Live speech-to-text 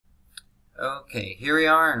Okay, here we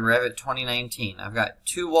are in Revit 2019. I've got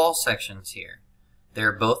two wall sections here.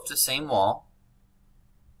 They're both the same wall.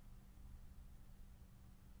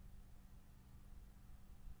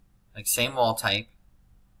 Like same wall type.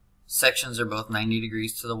 Sections are both 90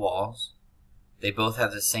 degrees to the walls. They both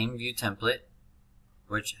have the same view template,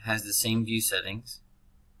 which has the same view settings.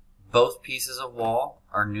 Both pieces of wall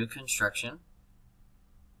are new construction.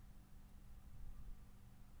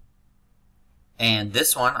 And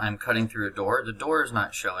this one, I'm cutting through a door. The door is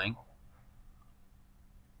not showing.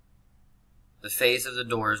 The phase of the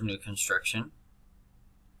door is new construction.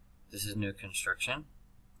 This is new construction.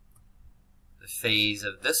 The phase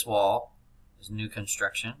of this wall is new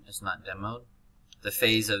construction. It's not demoed. The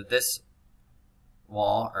phase of this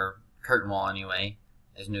wall, or curtain wall anyway,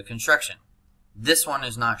 is new construction. This one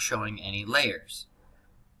is not showing any layers.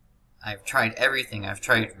 I've tried everything. I've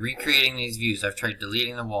tried recreating these views. I've tried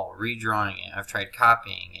deleting the wall, redrawing it. I've tried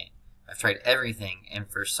copying it. I've tried everything. And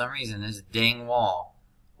for some reason, this dang wall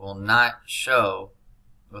will not show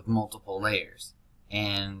with multiple layers.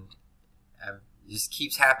 And this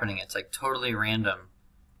keeps happening. It's like totally random,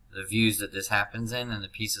 the views that this happens in and the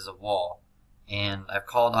pieces of wall. And I've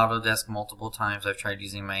called Autodesk multiple times. I've tried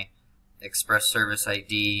using my Express Service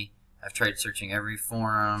ID. I've tried searching every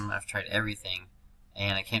forum. I've tried everything.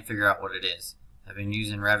 And I can't figure out what it is. I've been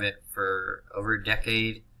using Revit for over a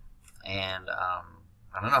decade, and I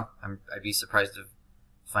don't know. I'd be surprised to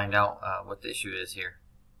find out what the issue is here.